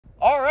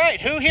right,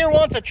 who here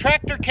wants a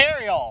tractor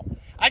carryall?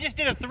 I just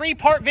did a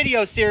 3-part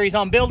video series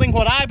on building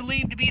what I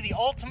believe to be the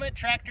ultimate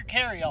tractor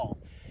carryall.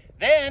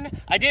 Then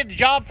I did a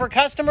job for a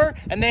customer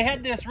and they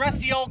had this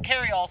rusty old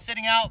carryall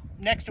sitting out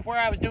next to where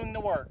I was doing the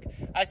work.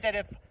 I said,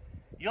 if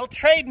you'll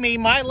trade me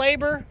my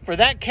labor for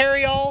that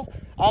carryall,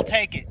 I'll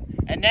take it.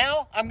 And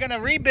now I'm gonna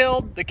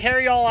rebuild the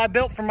carryall I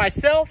built for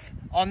myself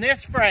on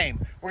this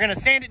frame. We're gonna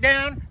sand it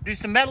down, do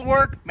some metal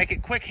work, make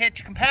it quick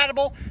hitch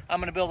compatible. I'm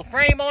gonna build a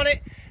frame on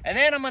it, and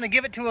then I'm gonna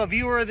give it to a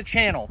viewer of the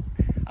channel.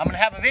 I'm gonna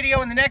have a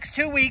video in the next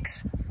 2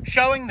 weeks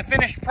showing the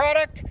finished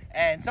product,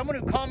 and someone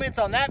who comments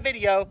on that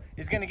video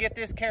is gonna get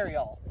this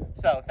carryall.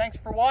 So thanks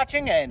for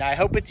watching, and I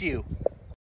hope it's you.